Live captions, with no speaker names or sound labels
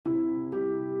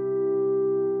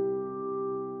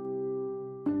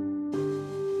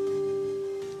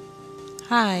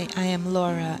Hi, I am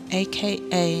Laura,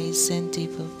 aka Zen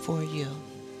Diva for You,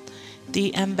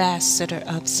 the ambassador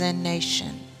of Zen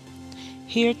Nation,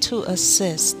 here to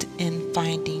assist in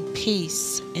finding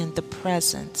peace in the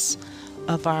presence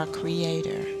of our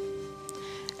Creator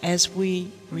as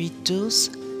we reduce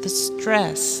the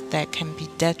stress that can be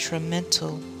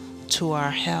detrimental to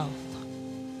our health.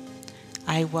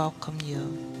 I welcome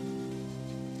you.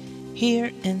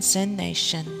 Here in Zen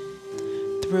Nation,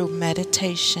 through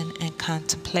meditation and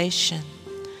contemplation,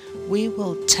 we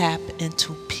will tap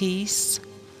into peace,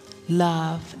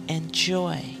 love, and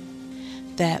joy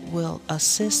that will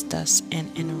assist us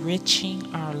in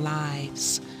enriching our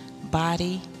lives,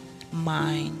 body,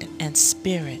 mind, and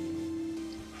spirit.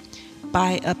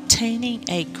 By obtaining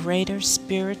a greater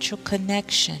spiritual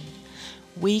connection,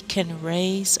 we can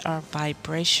raise our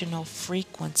vibrational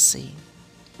frequency,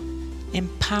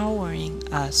 empowering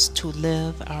us to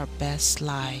live our best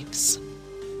lives.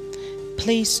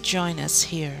 Please join us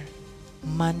here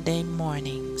Monday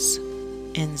mornings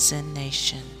in Zen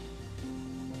Nation.